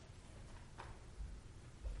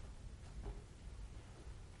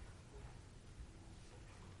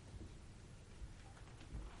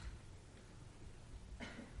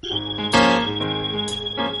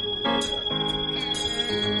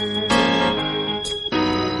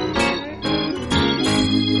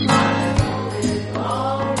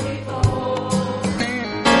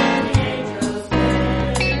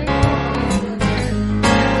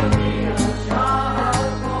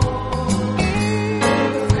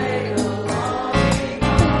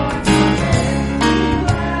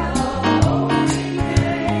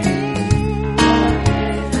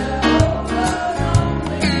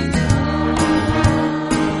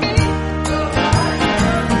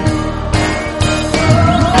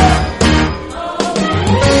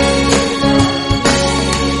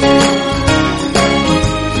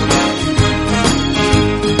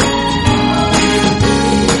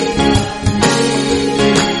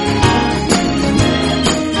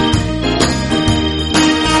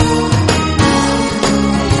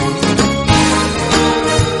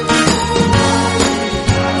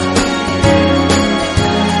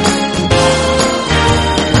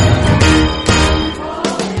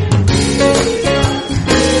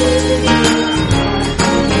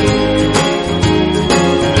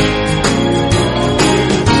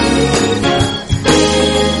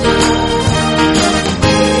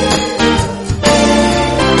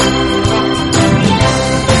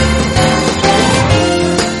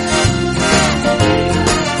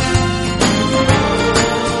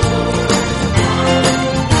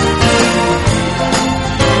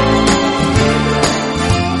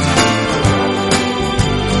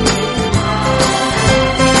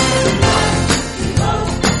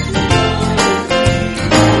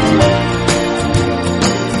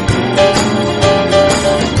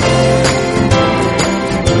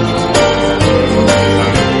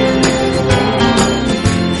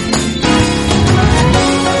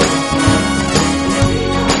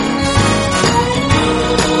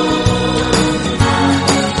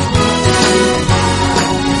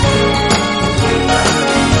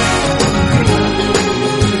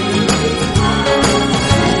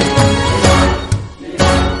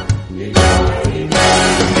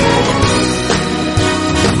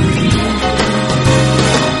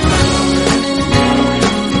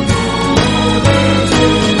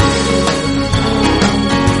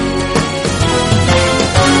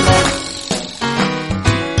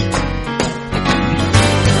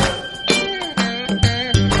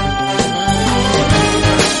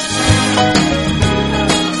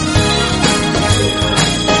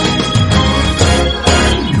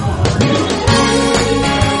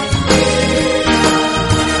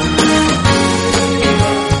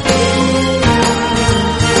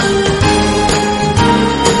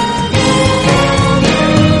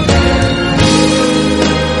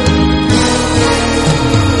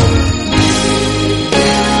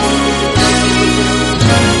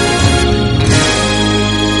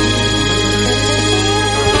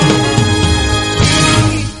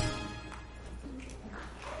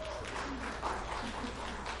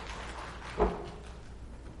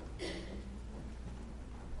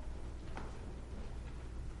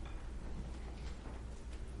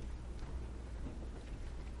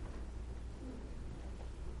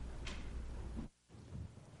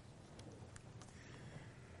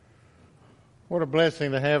What a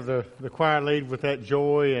blessing to have the choir lead with that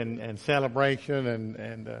joy and celebration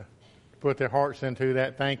and put their hearts into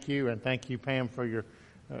that. Thank you, and thank you, Pam, for your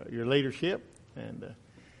leadership. And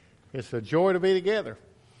it's a joy to be together.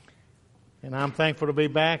 And I'm thankful to be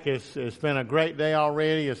back. It's been a great day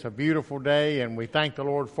already. It's a beautiful day, and we thank the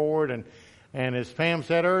Lord for it. And as Pam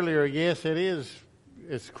said earlier, yes, it is.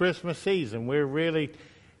 It's Christmas season. We're really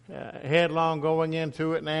headlong going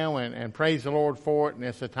into it now, and praise the Lord for it. And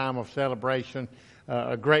it's a time of celebration,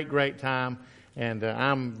 a great time. And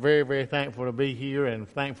I'm very, very thankful to be here and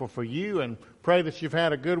thankful for you, and pray that you've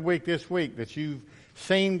had a good week this week, that you've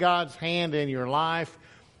seen God's hand in your life,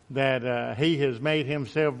 that He has made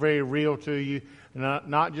Himself very real to you,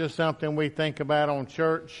 not just something we think about on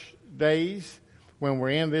church days when we're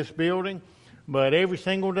in this building, but every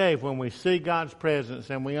single day when we see God's presence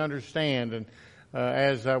and we understand, and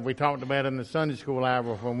as we talked about in the Sunday school hour,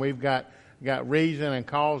 when we've got reason and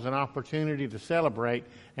cause and opportunity to celebrate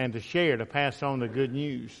and to share, to pass on the good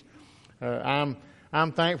news. I'm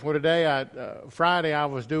thankful today. Friday I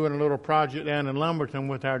was doing a little project down in Lumberton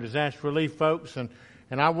with our disaster relief folks, and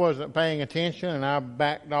I wasn't paying attention, and I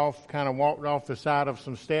backed off, kind of walked off the side of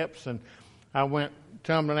some steps, and I went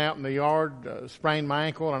tumbling out in the yard, sprained my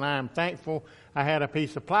ankle, and I am thankful I had a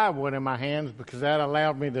piece of plywood in my hands, because that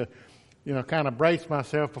allowed me to, kind of brace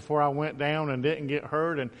myself before I went down and didn't get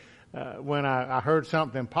hurt. And when I heard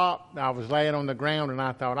something pop, I was laying on the ground, and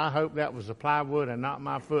I thought, I hope that was the plywood and not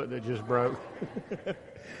my foot that just broke.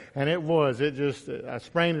 And it was. I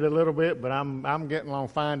sprained it a little bit, but I'm getting along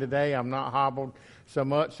fine today. I'm not hobbled so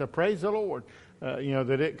much. So praise the Lord,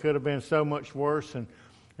 that it could have been so much worse. And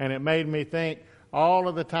it made me think all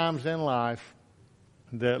of the times in life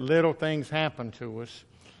that little things happen to us,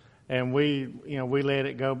 and we let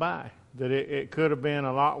it go by. That it could have been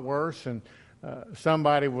a lot worse. And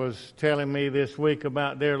somebody was telling me this week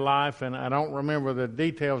about their life, and I don't remember the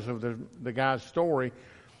details of the guy's story,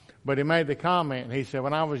 but he made the comment. He said,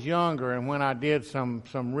 when I was younger and when I did some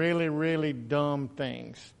really, really dumb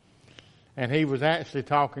things, and he was actually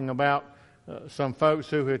talking about some folks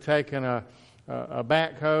who had taken a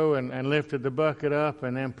backhoe and lifted the bucket up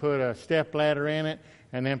and then put a step ladder in it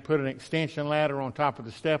and then put an extension ladder on top of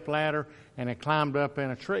the step ladder, and it climbed up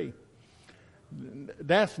in a tree.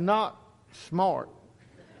 That's not smart.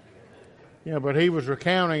 But he was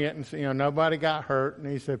recounting it, and nobody got hurt, and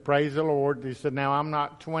he said, praise the Lord. He said, now I'm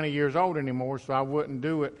not 20 years old anymore, so I wouldn't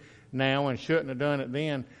do it now and shouldn't have done it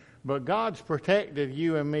then. But God's protected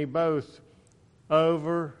you and me both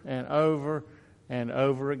over and over and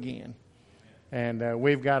over again. And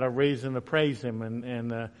we've got a reason to praise Him,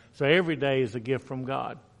 and so every day is a gift from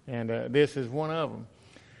God, and this is one of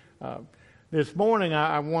them. This morning,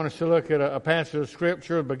 I want us to look at a passage of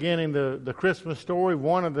Scripture beginning the Christmas story,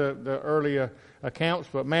 one of the earlier accounts,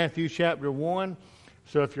 but Matthew chapter 1.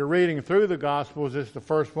 So if you're reading through the Gospels, it's the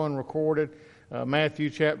first one recorded, Matthew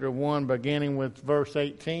chapter 1, beginning with verse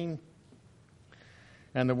 18.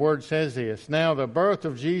 And the Word says this, Now the birth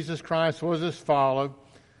of Jesus Christ was as follows.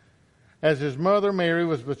 As His mother Mary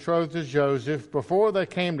was betrothed to Joseph, before they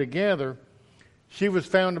came together, she was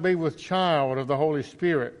found to be with child of the Holy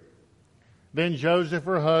Spirit. Then Joseph,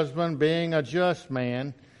 her husband, being a just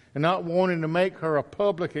man, and not wanting to make her a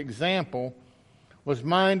public example, was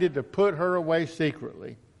minded to put her away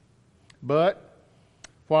secretly. But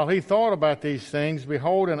while he thought about these things,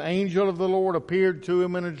 behold, an angel of the Lord appeared to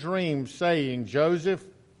him in a dream, saying, Joseph,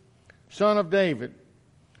 son of David,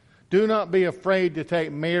 do not be afraid to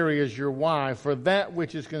take Mary as your wife, for that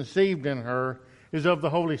which is conceived in her is of the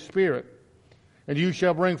Holy Spirit. And you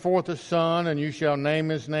shall bring forth a son, and you shall name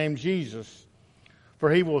his name Jesus, for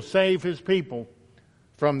he will save his people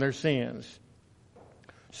from their sins.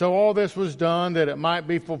 So all this was done that it might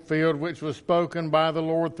be fulfilled, which was spoken by the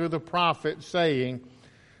Lord through the prophet, saying,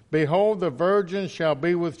 Behold, the virgin shall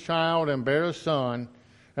be with child and bear a son,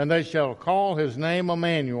 and they shall call his name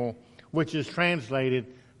Emmanuel, which is translated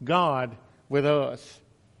God with us.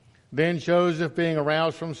 Then Joseph, being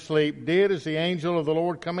aroused from sleep, did as the angel of the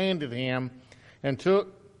Lord commanded him, and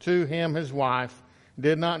took to him his wife,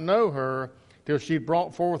 did not know her till she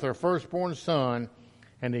brought forth her firstborn son,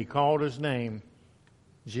 and he called his name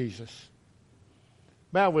Jesus.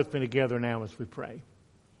 Bow with me together now as we pray.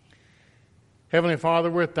 Heavenly Father,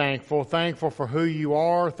 we're thankful for who you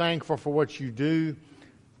are, thankful for what you do,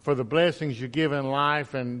 for the blessings you give in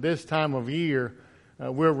life, and this time of year,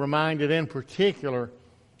 we're reminded in particular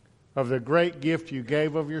of the great gift you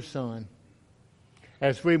gave of your Son.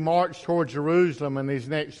 As we march toward Jerusalem in these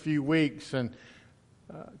next few weeks and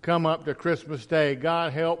come up to Christmas Day,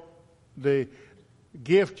 God, help the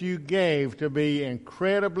gift you gave to be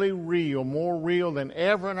incredibly real, more real than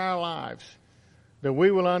ever in our lives, that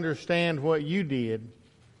we will understand what you did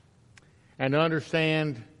and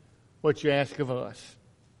understand what you ask of us.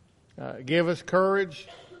 Give us courage.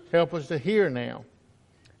 Help us to hear now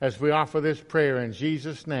as we offer this prayer in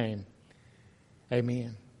Jesus' name.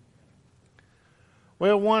 Amen.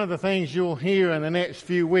 Well, one of the things you'll hear in the next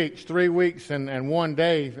few weeks, 3 weeks and 1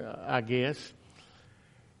 day, I guess,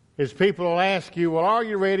 is people will ask you, well, are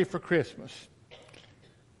you ready for Christmas?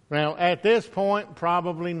 Now, at this point,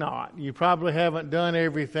 probably not. You probably haven't done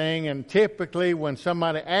everything, and typically when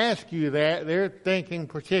somebody asks you that, they're thinking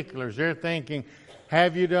particulars. They're thinking,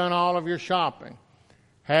 have you done all of your shopping?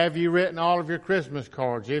 Have you written all of your Christmas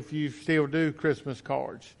cards, if you still do Christmas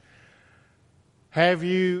cards? Have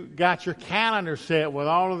you got your calendar set with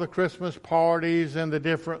all of the Christmas parties and the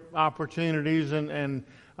different opportunities and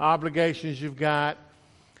obligations you've got?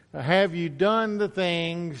 Have you done the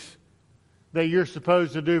things that you're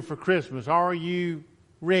supposed to do for Christmas? Are you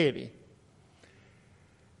ready?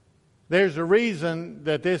 There's a reason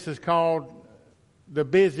that this is called the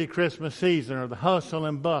busy Christmas season, or the hustle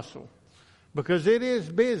and bustle, because it is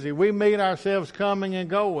busy. We meet ourselves coming and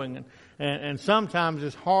going, and sometimes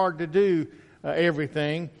it's hard to do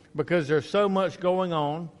everything because there's so much going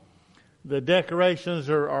on. The decorations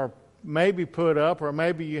are maybe put up, or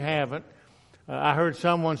maybe you haven't. I heard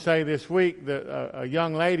someone say this week that a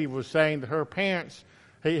young lady was saying that her parents,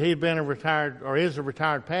 he'd been is a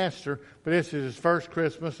retired pastor, but this is his first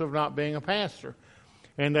Christmas of not being a pastor.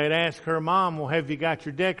 And they'd ask her mom, well, have you got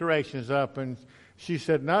your decorations up? And she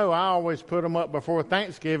said, no, I always put them up before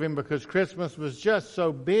Thanksgiving because Christmas was just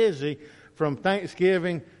so busy from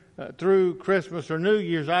Thanksgiving through Christmas or New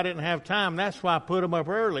Year's. I didn't have time. That's why I put them up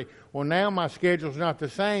early. Well, now my schedule's not the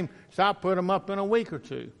same, so I put them up in a week or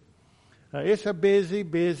two. It's a busy,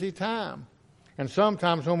 busy time. And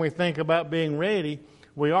sometimes when we think about being ready,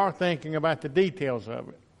 we are thinking about the details of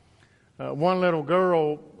it. One little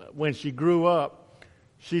girl, when she grew up,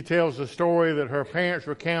 she tells a story that her parents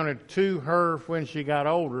recounted to her when she got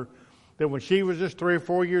older, that when she was just 3 or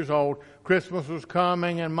 4 years old, Christmas was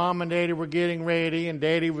coming and Mom and Daddy were getting ready, and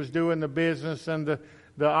Daddy was doing the business and the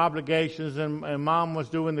obligations, and Mom was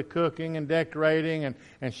doing the cooking and decorating,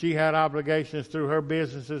 and she had obligations through her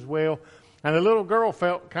business as well. And the little girl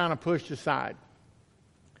felt kind of pushed aside.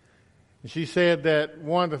 And she said that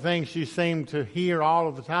one of the things she seemed to hear all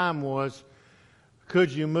of the time was,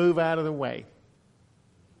 could you move out of the way?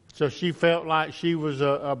 So she felt like she was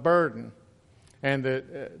a burden, and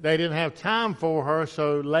that they didn't have time for her.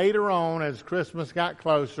 So later on, as Christmas got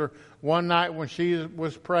closer, one night when she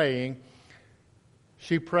was praying,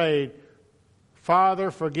 she prayed, Father,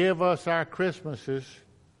 forgive us our Christmases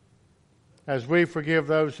as we forgive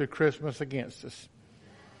those who Christmas against us.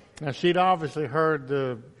 Now, she'd obviously heard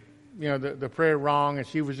the prayer wrong, and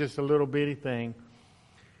she was just a little bitty thing.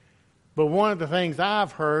 But one of the things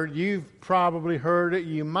I've heard, you've probably heard it,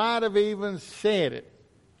 you might have even said it.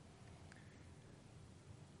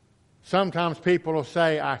 Sometimes people will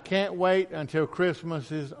say, I can't wait until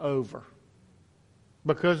Christmas is over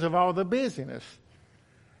because of all the busyness.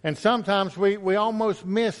 And sometimes we almost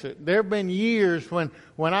miss it. There have been years when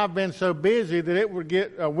I've been so busy that it would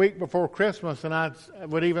get a week before Christmas, and I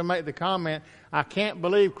would even make the comment, I can't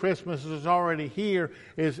believe Christmas is already here.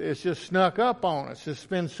 It's just snuck up on us. It's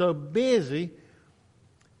been so busy,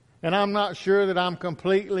 and I'm not sure that I'm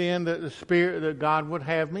completely in the spirit that God would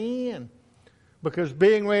have me in. Because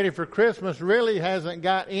being ready for Christmas really hasn't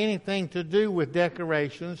got anything to do with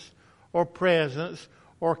decorations or presents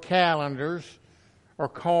or calendars or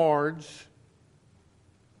cards.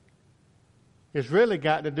 It's really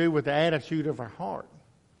got to do with the attitude of our heart.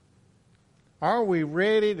 Are we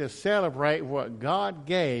ready to celebrate what God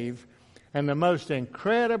gave and the most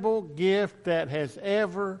incredible gift that has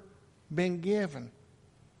ever been given?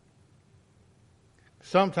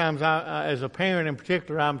 Sometimes, as a parent in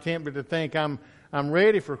particular, I'm tempted to think I'm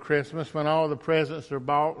ready for Christmas when all the presents are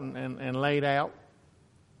bought and laid out.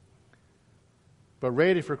 But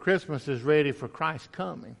ready for Christmas is ready for Christ's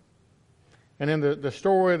coming. And in the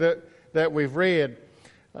story that we've read,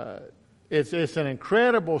 it's an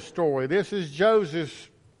incredible story. This is Joseph's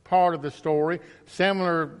part of the story.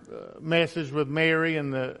 Similar message with Mary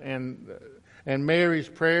and Mary's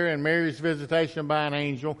prayer and Mary's visitation by an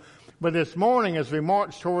angel. But this morning, as we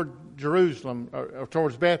march toward Jerusalem, or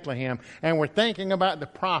towards Bethlehem, and we're thinking about the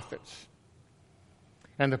prophets,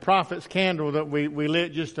 and the prophet's candle that we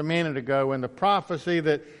lit just a minute ago, and the prophecy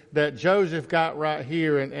that Joseph got right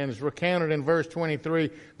here and is recounted in verse 23,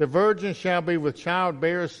 the virgin shall be with child,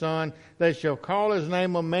 bear a son, they shall call his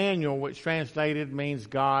name Emmanuel, which translated means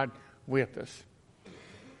God with us.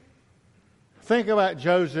 Think about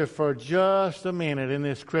Joseph for just a minute in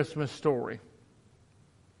this Christmas story.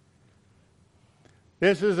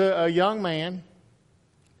 This is a young man.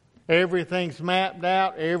 Everything's mapped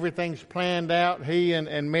out. Everything's planned out. He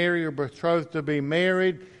and Mary are betrothed to be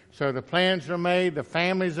married. So the plans are made. The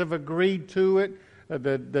families have agreed to it.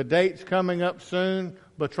 The date's coming up soon.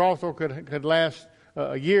 Betrothal could last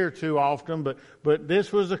a year or two often, but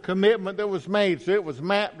this was a commitment that was made, so it was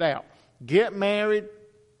mapped out. Get married,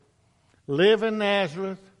 live in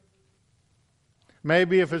Nazareth.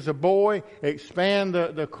 Maybe if it's a boy, expand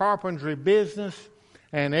the carpentry business,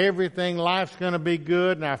 and everything, life's going to be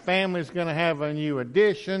good, and our family's going to have a new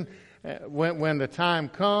addition when the time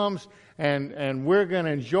comes, and we're going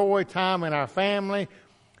to enjoy time in our family.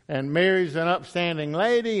 And Mary's an upstanding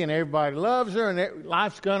lady, and everybody loves her, and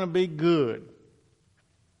life's going to be good.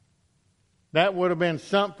 That would have been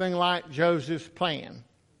something like Joseph's plan.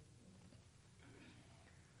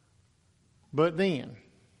 But then,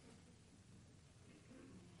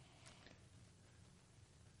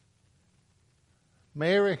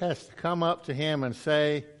 Mary has to come up to him and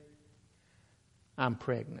say, I'm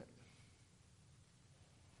pregnant.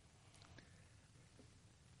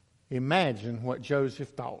 Imagine what Joseph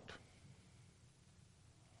thought.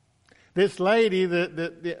 This lady,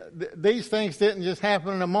 these things didn't just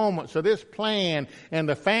happen in a moment. So this plan and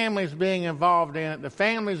the family's being involved in it, the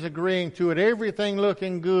family's agreeing to it, everything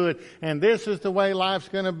looking good, and this is the way life's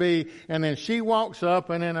going to be. And then she walks up,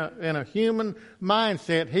 and in a human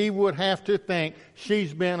mindset, he would have to think,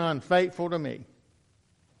 she's been unfaithful to me.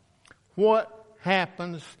 What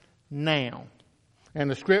happens now? And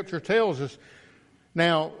the Scripture tells us,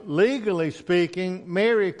 now, legally speaking,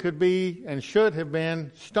 Mary could be and should have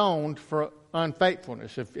been stoned for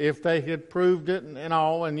unfaithfulness if they had proved it and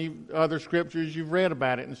all, and other scriptures you've read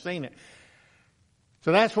about it and seen it.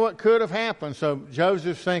 So that's what could have happened. So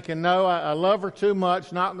Joseph's thinking, no, I love her too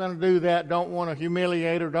much, not going to do that, don't want to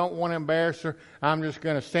humiliate her, don't want to embarrass her, I'm just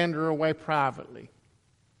going to send her away privately.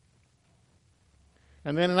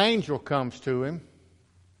 And then an angel comes to him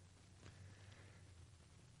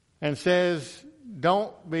and says,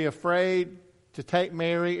 don't be afraid to take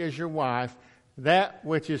Mary as your wife. That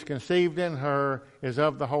which is conceived in her is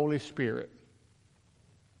of the Holy Spirit.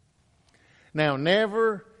 Now,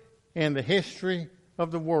 never in the history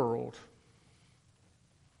of the world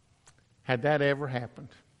had that ever happened.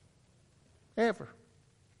 Ever.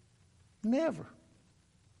 Never.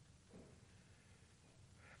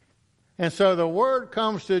 And so the word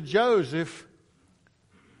comes to Joseph,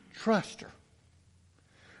 trust her.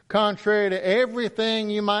 Contrary to everything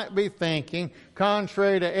you might be thinking,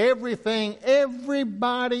 contrary to everything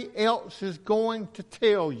everybody else is going to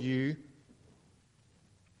tell you,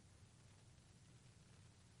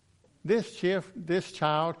 this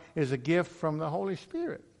child is a gift from the Holy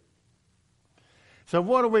Spirit. So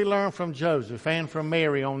what do we learn from Joseph and from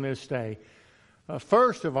Mary on this day?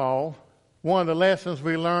 First of all, one of the lessons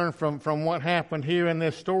we learn from what happened here in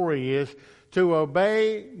this story is to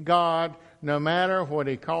obey God no matter what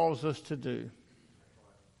He calls us to do.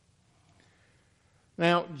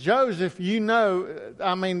 Now, Joseph,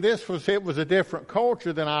 it was a different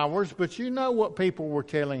culture than ours, but you know what people were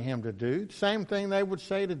telling him to do. Same thing they would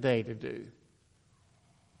say today to do.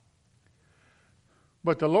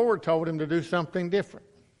 But the Lord told him to do something different.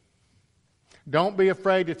 Don't be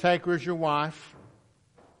afraid to take her as your wife,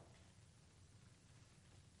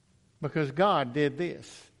 because God did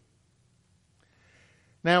this.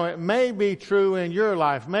 Now, it may be true in your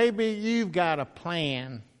life. Maybe you've got a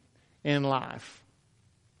plan in life.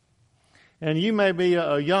 And you may be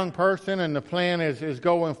a young person and the plan is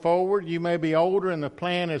going forward. You may be older and the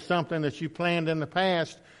plan is something that you planned in the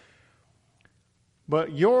past.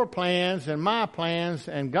 But your plans and my plans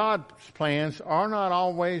and God's plans are not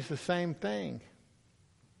always the same thing.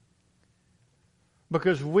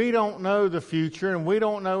 Because we don't know the future and we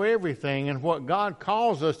don't know everything. And what God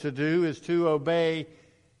calls us to do is to obey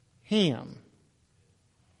Him.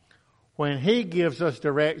 When He gives us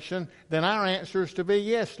direction, then our answer is to be,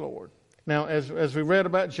 yes, Lord. Now, as we read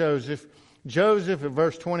about Joseph in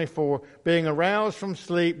verse 24, being aroused from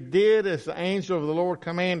sleep, did as the angel of the Lord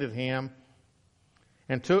commanded him,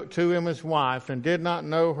 and took to him his wife, and did not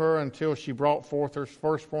know her until she brought forth her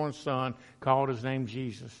firstborn son, called his name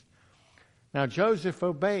Jesus. Now, Joseph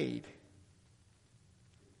obeyed.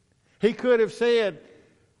 He could have said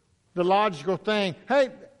the logical thing,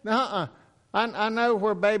 hey, I know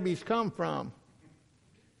where babies come from.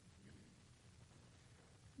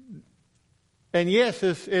 And yes,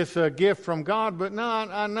 it's a gift from God, but no,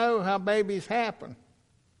 I know how babies happen.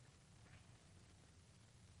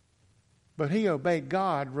 But he obeyed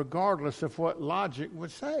God regardless of what logic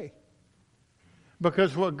would say.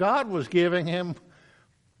 Because what God was giving him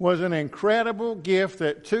was an incredible gift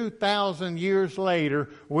that 2,000 years later,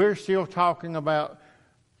 we're still talking about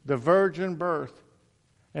the virgin birth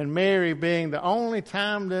and Mary being the only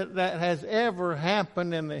time that has ever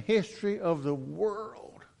happened in the history of the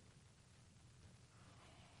world.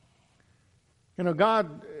 You know,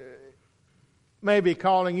 God may be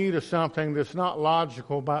calling you to something that's not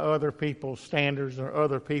logical by other people's standards or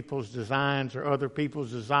other people's designs or other people's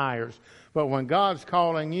desires. But when God's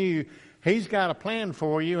calling you, He's got a plan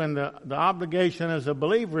for you, and the obligation as a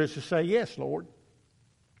believer is to say, yes, Lord.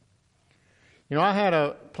 You know, I had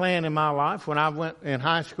a plan in my life. When I went in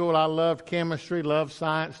high school, I loved chemistry, loved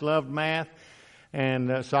science, loved math.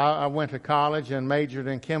 And so I went to college and majored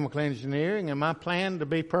in chemical engineering. And my plan, to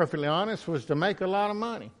be perfectly honest, was to make a lot of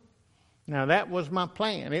money. Now, that was my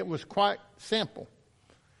plan. It was quite simple.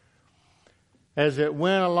 As it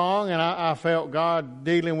went along, and I felt God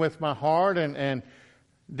dealing with my heart and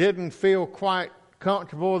didn't feel quite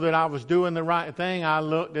comfortable that I was doing the right thing. I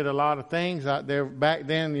looked at a lot of things out there. Back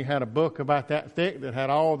then, you had a book about that thick that had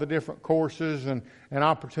all the different courses and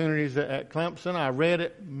opportunities at Clemson. I read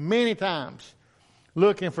it many times,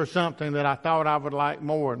 looking for something that I thought I would like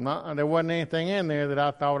more. There wasn't anything in there that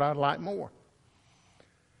I thought I'd like more.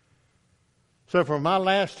 So for my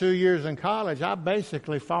last 2 years in college, I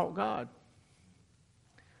basically fought God.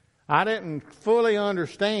 I didn't fully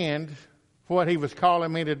understand what He was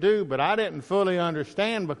calling me to do, but I didn't fully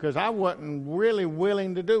understand because I wasn't really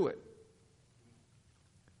willing to do it.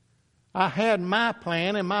 I had my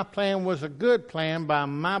plan, and my plan was a good plan by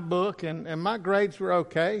my book, and my grades were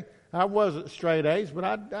okay. I wasn't straight A's, but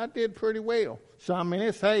I did pretty well. So, I mean,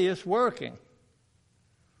 it's working.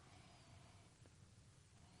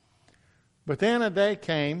 But then a day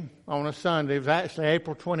came on a Sunday. It was actually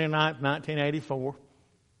April 29th, 1984.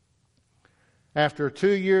 After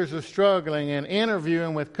 2 years of struggling and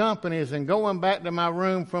interviewing with companies and going back to my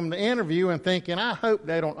room from the interview and thinking, I hope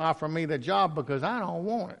they don't offer me the job because I don't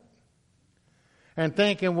want it. And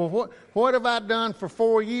thinking, well, what have I done for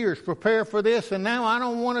 4 years? Prepare for this, and now I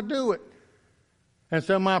don't want to do it. And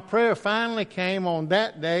so my prayer finally came on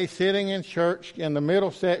that day, sitting in church in the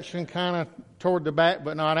middle section, kind of toward the back,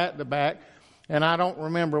 but not at the back. And I don't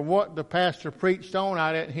remember what the pastor preached on.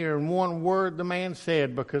 I didn't hear one word the man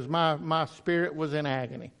said because my spirit was in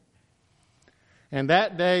agony. And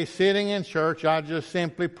that day, sitting in church, I just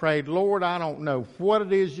simply prayed, Lord, I don't know what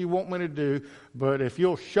it is you want me to do, but if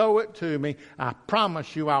you'll show it to me, I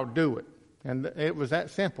promise you I'll do it. And it was that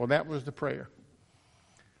simple. That was the prayer.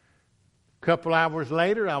 A couple hours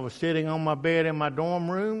later, I was sitting on my bed in my dorm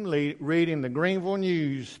room reading the Greenville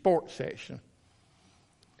News sports section.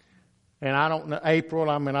 And I don't know, I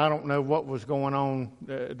don't know what was going on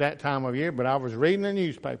that time of year, but I was reading the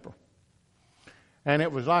newspaper. And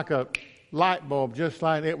it was like a light bulb, just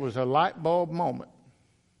like it was a light bulb moment.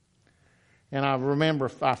 And I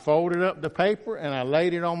remember I folded up the paper and I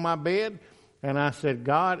laid it on my bed. And I said,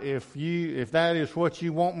 God, if that is what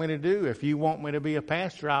you want me to do, if you want me to be a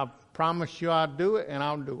pastor, I promise you I'll do it, and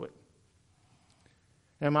I'll do it.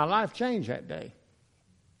 And my life changed that day.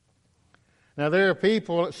 Now, there are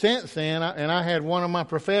people since then, and I had one of my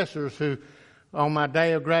professors who, on my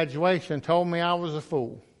day of graduation, told me I was a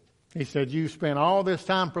fool. He said, you spent all this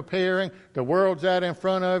time preparing, the world's out in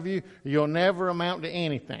front of you, you'll never amount to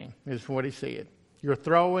anything, is what he said. You're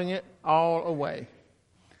throwing it all away.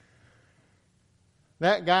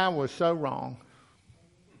 That guy was so wrong.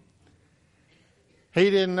 He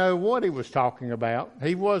didn't know what he was talking about.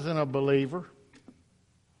 He wasn't a believer.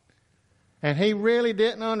 And he really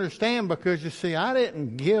didn't understand because, you see, I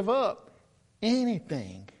didn't give up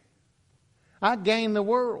anything. I gained the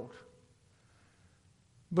world.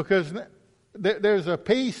 Because there's a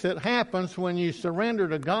peace that happens when you surrender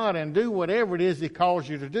to God and do whatever it is He calls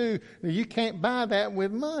you to do. You can't buy that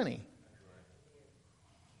with money.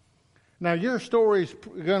 Now, your story's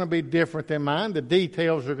going to be different than mine. The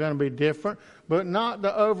details are going to be different, but not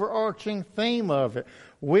the overarching theme of it.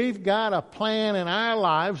 We've got a plan in our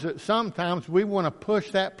lives that sometimes we want to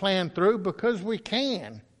push that plan through because we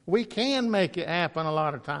can. We can make it happen a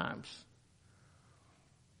lot of times.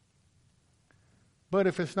 But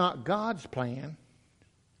if it's not God's plan,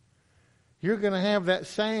 you're going to have that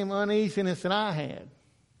same uneasiness that I had.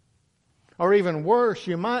 Or even worse,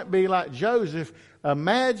 you might be like Joseph.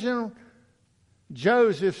 Imagine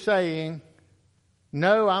Joseph saying,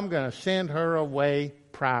 no, I'm going to send her away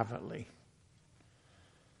privately.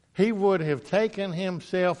 He would have taken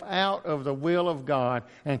himself out of the will of God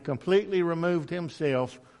and completely removed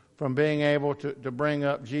himself from being able to bring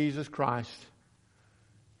up Jesus Christ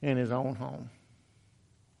in his own home.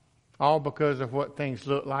 All because of what things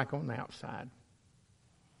look like on the outside.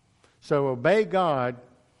 So obey God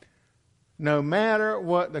no matter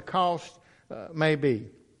what the cost may be.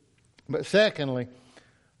 But secondly,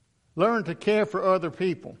 learn to care for other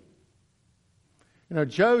people. You know,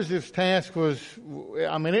 Joseph's task was,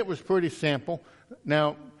 it was pretty simple.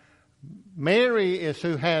 Now, Mary is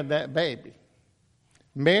who had that baby.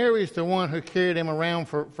 Mary's the one who carried him around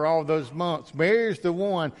for all those months. Mary's the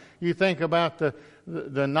one, you think about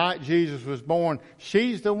the night Jesus was born,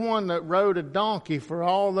 she's the one that rode a donkey for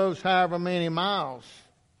all those however many miles.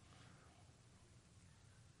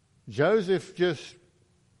 Joseph just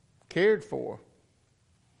cared for her.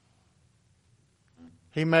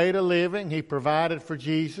 He made a living. He provided for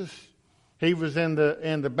Jesus. He was in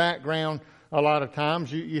the background a lot of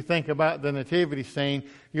times. You think about the nativity scene.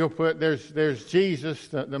 You'll put there's Jesus,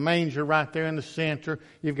 the manger right there in the center.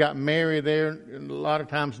 You've got Mary there, a lot of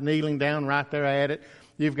times kneeling down right there at it.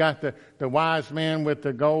 You've got the wise men with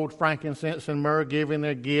the gold, frankincense, and myrrh giving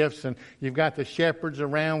their gifts, and you've got the shepherds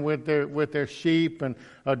around with their sheep and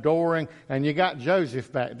adoring, and you got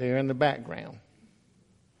Joseph back there in the background.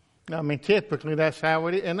 Typically that's how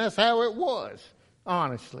it is, and that's how it was,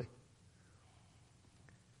 honestly.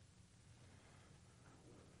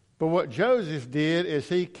 But what Joseph did is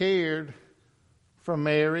he cared for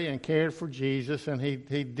Mary and cared for Jesus, and he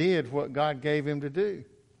did what God gave him to do.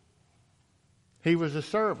 He was a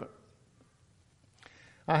servant.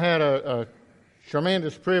 I had a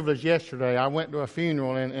tremendous privilege yesterday. I went to a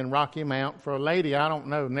funeral in Rocky Mount for a lady I don't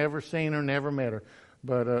know, never seen her, never met her,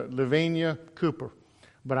 but Lavinia Cooper.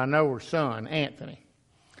 But I know her son, Anthony.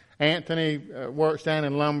 Anthony works down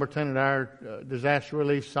in Lumberton at our disaster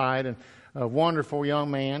relief site, and a wonderful young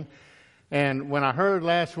man. And when I heard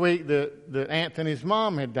last week that Anthony's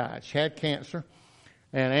mom had died, she had cancer,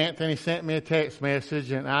 and Anthony sent me a text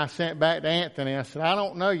message, and I sent back to Anthony. I said, I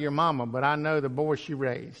don't know your mama, but I know the boy she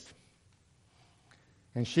raised.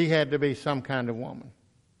 And she had to be some kind of woman.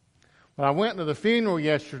 Well, I went to the funeral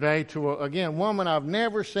yesterday to, a woman I've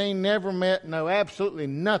never seen, never met, know absolutely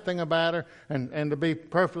nothing about her. And to be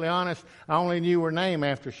perfectly honest, I only knew her name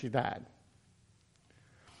after she died.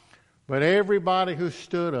 But everybody who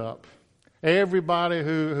stood up, everybody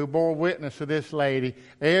who bore witness to this lady,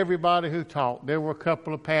 everybody who talked, there were a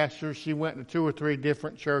couple of pastors. She went to 2 or 3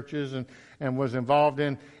 different churches and was involved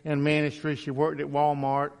in ministry. She worked at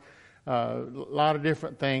Walmart. A lot of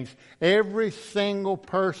different things. Every single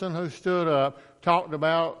person who stood up talked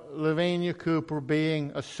about Lavinia Cooper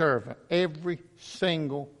being a servant. Every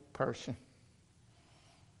single person.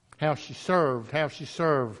 How she served.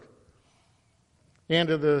 End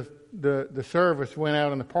of the service, went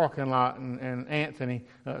out in the parking lot, and Anthony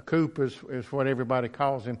Coop is what everybody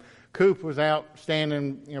calls him. Coop was out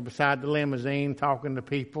standing beside the limousine talking to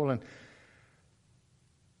people, and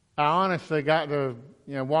I honestly got to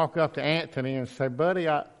walk up to Anthony and say, buddy,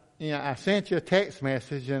 I sent you a text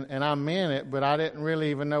message and I meant it, but I didn't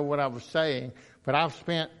really even know what I was saying. But I've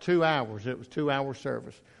spent 2 hours. It was 2-hour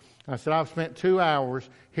service. I said, I've spent 2 hours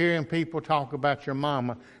hearing people talk about your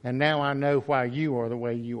mama, and now I know why you are the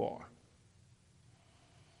way you are.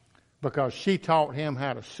 Because she taught him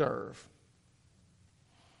how to serve.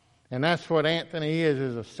 And that's what Anthony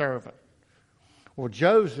is a servant. Well,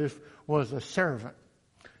 Joseph was a servant.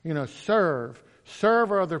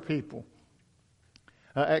 Serve other people.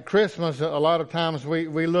 At Christmas, a lot of times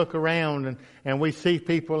we look around and we see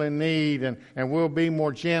people in need, and we'll be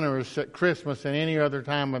more generous at Christmas than any other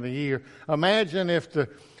time of the year. Imagine if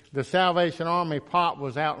the Salvation Army pot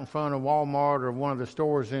was out in front of Walmart or one of the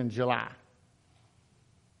stores in July.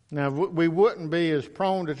 Now, we wouldn't be as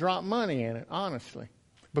prone to drop money in it, honestly,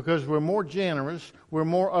 because we're more generous, we're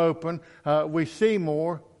more open, we see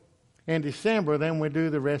more in December than we do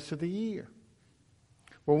the rest of the year.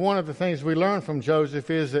 Well, one of the things we learn from Joseph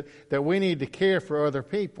is that we need to care for other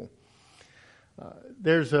people.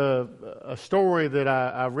 There's a story that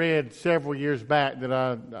I read several years back that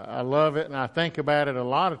I love it, and I think about it a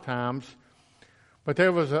lot of times. But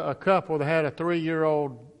there was a couple that had a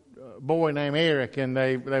 3-year-old boy named Eric, and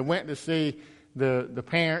they went to see the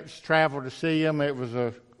parents, traveled to see him. It was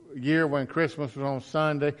a year when Christmas was on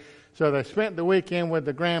Sunday. So they spent the weekend with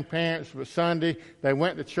the grandparents, but Sunday they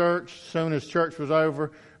went to church. As soon as church was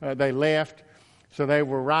over, they left. So they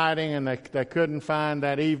were riding, and they couldn't find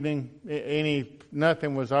that evening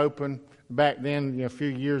nothing was open. Back then, a few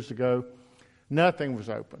years ago, nothing was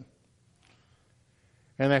open.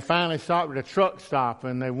 And they finally stopped at a truck stop,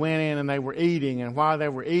 and they went in and they were eating. And while they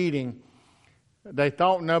were eating, they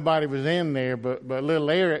thought nobody was in there, but little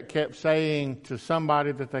Eric kept saying to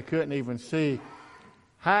somebody that they couldn't even see,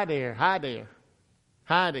 "Hi there, hi there,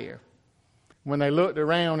 hi there." When they looked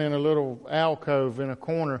around in a little alcove in a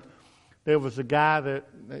corner, There was a guy that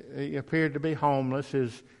he appeared to be homeless.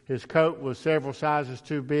 His coat was several sizes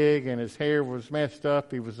too big, and his hair was messed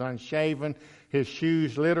up. He was unshaven. His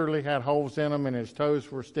shoes literally had holes in them, and his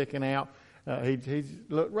toes were sticking out. He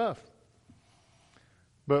looked rough.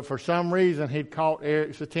 But for some reason, he'd caught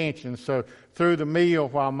Eric's attention. So through the meal,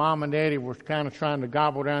 while Mom and Daddy were kind of trying to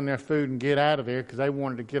gobble down their food and get out of there because they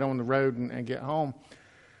wanted to get on the road and get home,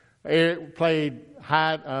 Eric played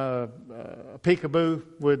peekaboo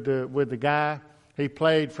with the guy. He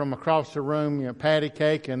played from across the room, patty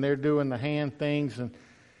cake, and they're doing the hand things. And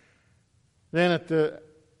then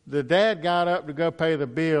the dad got up to go pay the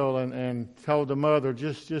bill and told the mother,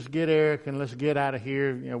 just get Eric and let's get out of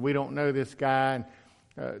here. We don't know this guy, and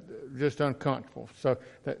just uncomfortable. So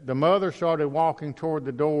the mother started walking toward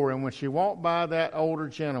the door, and when she walked by that older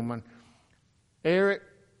gentleman, Eric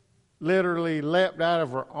literally leapt out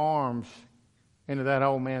of her arms into that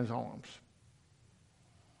old man's arms.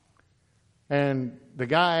 And the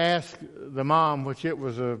guy asked the mom, which it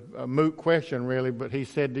was a moot question really, but he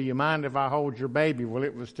said, "Do you mind if I hold your baby?" Well,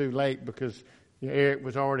 it was too late because Eric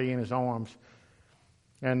was already in his arms.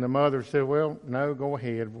 And the mother said, "Well, no, go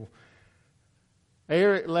ahead." Well,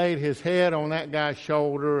 Eric laid his head on that guy's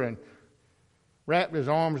shoulder and wrapped his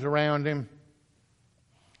arms around him.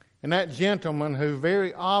 And that gentleman, who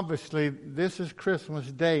very obviously, this is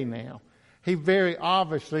Christmas Day now, he very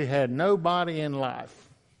obviously had nobody in life.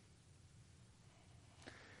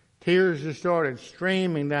 Tears just started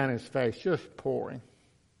streaming down his face, just pouring.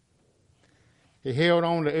 He held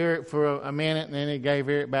on to Eric for a minute, and then he gave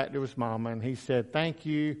Eric back to his mama, and he said, "Thank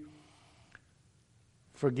you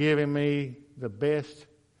for giving me the best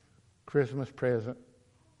Christmas present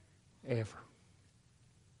ever."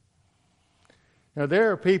 Now,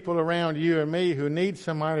 there are people around you and me who need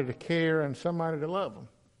somebody to care and somebody to love them.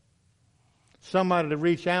 Somebody to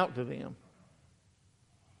reach out to them.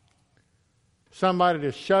 Somebody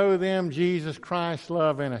to show them Jesus Christ's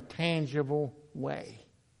love in a tangible way.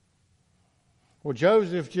 Well,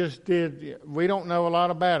 Joseph just we don't know a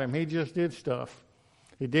lot about him. He just did stuff.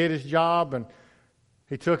 He did his job, and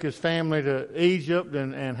he took his family to Egypt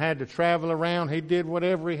and had to travel around. He did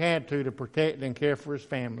whatever he had to protect and care for his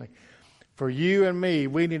family. For you and me,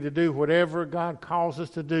 we need to do whatever God calls us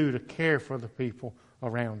to do to care for the people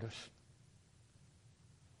around us.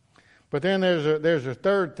 But then there's a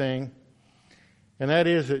third thing, and that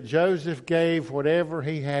is that Joseph gave whatever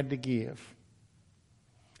he had to give.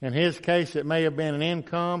 In his case, it may have been an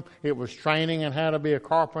income. It was training in how to be a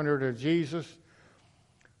carpenter to Jesus.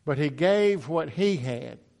 But he gave what he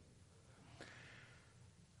had.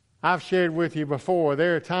 I've shared with you before,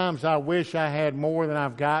 there are times I wish I had more than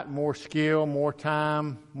I've got, more skill, more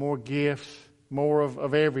time, more gifts, more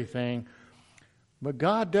of everything. But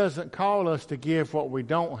God doesn't call us to give what we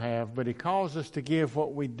don't have, but He calls us to give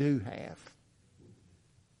what we do have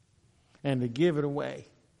and to give it away.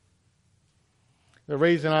 The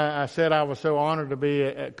reason I said I was so honored to be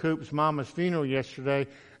at Coop's mama's funeral yesterday,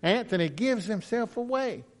 Anthony gives himself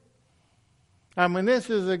away. I mean,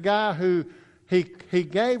 this is a guy who he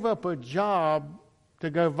gave up a job to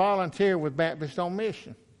go volunteer with Baptist on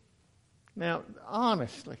Mission. Now,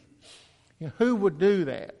 honestly, who would do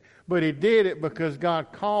that? But he did it because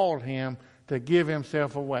God called him to give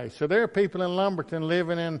himself away. So there are people in Lumberton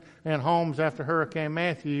living in homes after Hurricane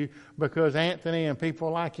Matthew because Anthony and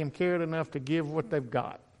people like him cared enough to give what they've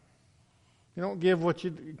got. You don't give what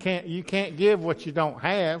you can't give what you don't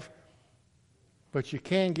have, but you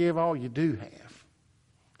can give all you do have,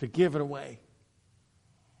 to give it away.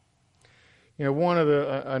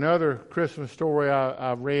 Another Christmas story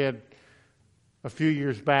I read a few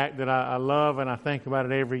years back that I love, and I think about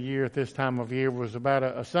it every year at this time of year, was about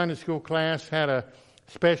a Sunday school class had a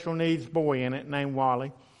special needs boy in it named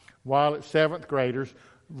Wally. Wally, 7th graders.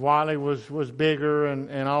 Wally was bigger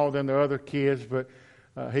and all than the other kids, but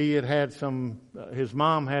he had his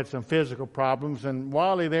mom had some physical problems, and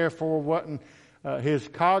Wally therefore wasn't, his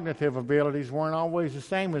cognitive abilities weren't always the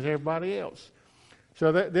same as everybody else.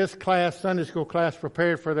 So this class, Sunday school class,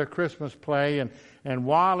 prepared for their Christmas play, and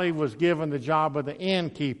Wally was given the job of the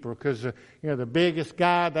innkeeper because the biggest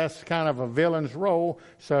guy, that's kind of a villain's role.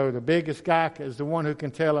 So the biggest guy is the one who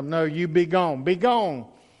can tell him, "No, you be gone, be gone."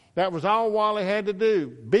 That was all Wally had to do,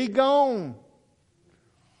 be gone.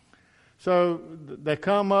 So they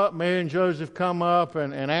come up, Mary and Joseph come up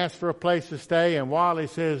and ask for a place to stay, and Wally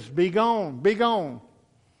says, "Be gone, be gone."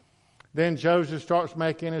 Then Joseph starts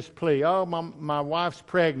making his plea. "Oh, my wife's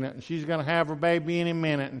pregnant, and she's going to have her baby any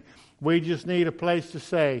minute, and we just need a place to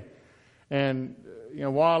stay." And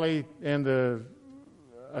Wally, in the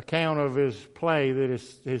account of his play that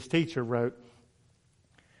his teacher wrote,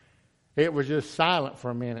 it was just silent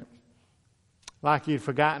for a minute. like he'd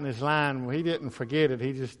forgotten his line. Well, he didn't forget it.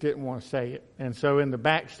 He just didn't want to say it. And so in the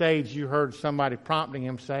backstage, you heard somebody prompting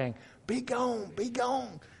him saying, "Be gone, be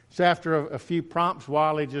gone." So after a few prompts,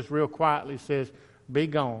 Wally just real quietly says, "Be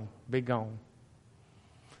gone, be gone."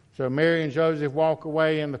 So Mary and Joseph walk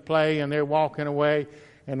away in the play, and they're walking away,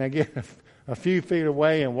 and they get a few feet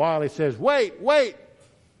away, and Wally says, "Wait, wait.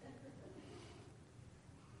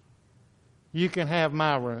 You can have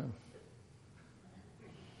my room."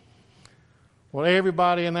 Well,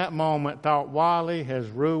 everybody in that moment thought Wally has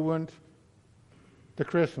ruined the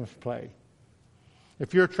Christmas play.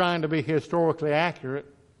 If you're trying to be historically accurate,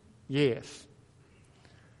 yes.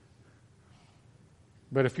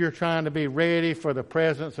 But if you're trying to be ready for the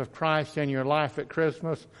presence of Christ in your life at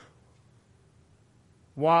Christmas,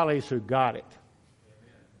 Wally's who got it.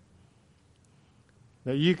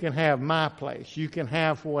 That you can have my place. You can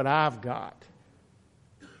have what I've got.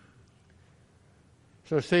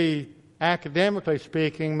 So see, academically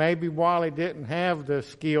speaking, maybe Wally didn't have the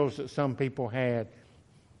skills that some people had.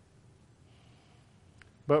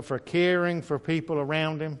 But for caring for people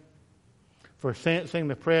around him, for sensing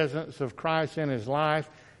the presence of Christ in his life,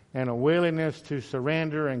 and a willingness to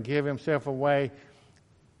surrender and give himself away,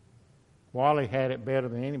 Wally had it better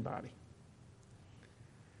than anybody.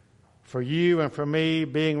 For you and for me,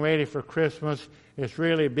 being ready for Christmas is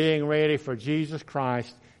really being ready for Jesus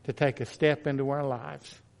Christ to take a step into our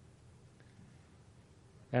lives.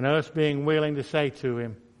 And us being willing to say to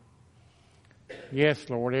him, "Yes,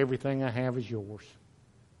 Lord, everything I have is yours."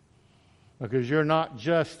 Because you're not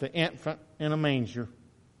just the infant in a manger.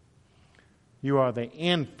 You are the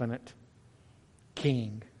infinite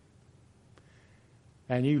King.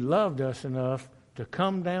 And you loved us enough to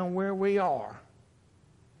come down where we are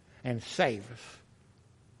and save us.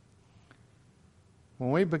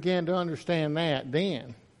 When we begin to understand that,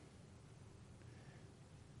 then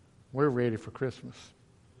we're ready for Christmas.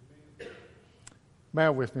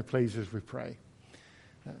 Bear with me, please, as we pray.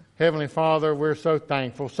 Heavenly Father, we're so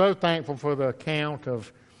thankful for the account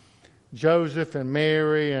of Joseph and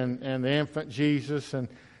Mary and the infant Jesus and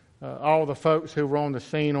all the folks who were on the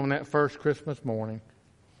scene on that first Christmas morning.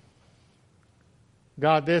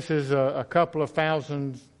 God, this is a couple of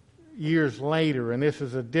thousand years later, and this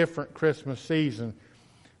is a different Christmas season.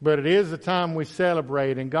 But it is the time we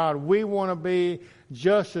celebrate, and God, we want to be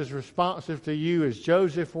just as responsive to you as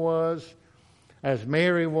Joseph was, as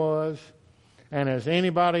Mary was, and as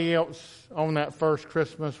anybody else on that first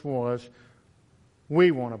Christmas was. We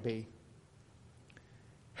want to be.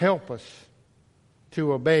 Help us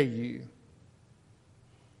to obey you.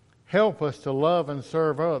 Help us to love and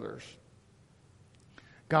serve others.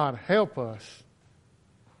 God, help us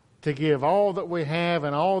to give all that we have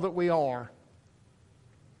and all that we are.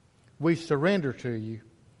 We surrender to you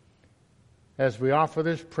as we offer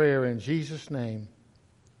this prayer in Jesus' name.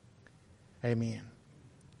 Amen.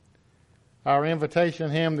 Our invitation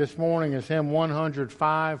hymn this morning is hymn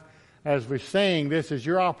 105. As we sing, this is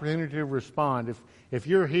your opportunity to respond. If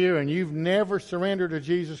you're here and you've never surrendered to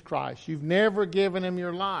Jesus Christ, you've never given him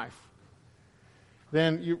your life,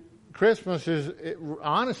 then Christmas is,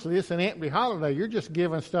 honestly, it's an empty holiday. You're just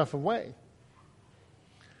giving stuff away.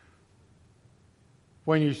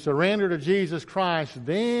 When you surrender to Jesus Christ,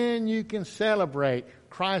 then you can celebrate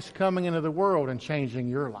Christ coming into the world and changing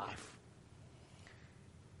your life.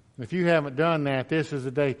 If you haven't done that, this is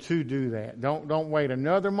the day to do that. Don't wait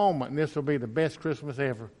another moment, and this will be the best Christmas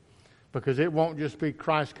ever. Because it won't just be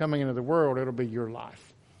Christ coming into the world, it'll be your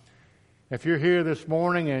life. If you're here this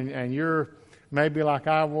morning and you're maybe like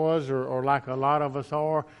I was or like a lot of us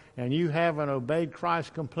are, and you haven't obeyed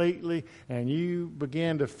Christ completely, and you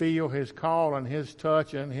begin to feel his call and his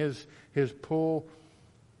touch and his pull,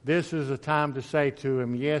 this is a time to say to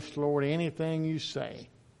him, "Yes, Lord, anything you say,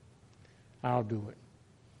 I'll do it."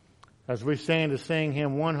 As we stand to sing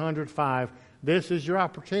hymn 105, this is your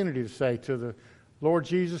opportunity to say to the Lord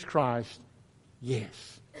Jesus Christ,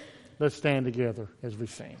 "Yes." Let's stand together as we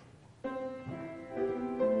sing.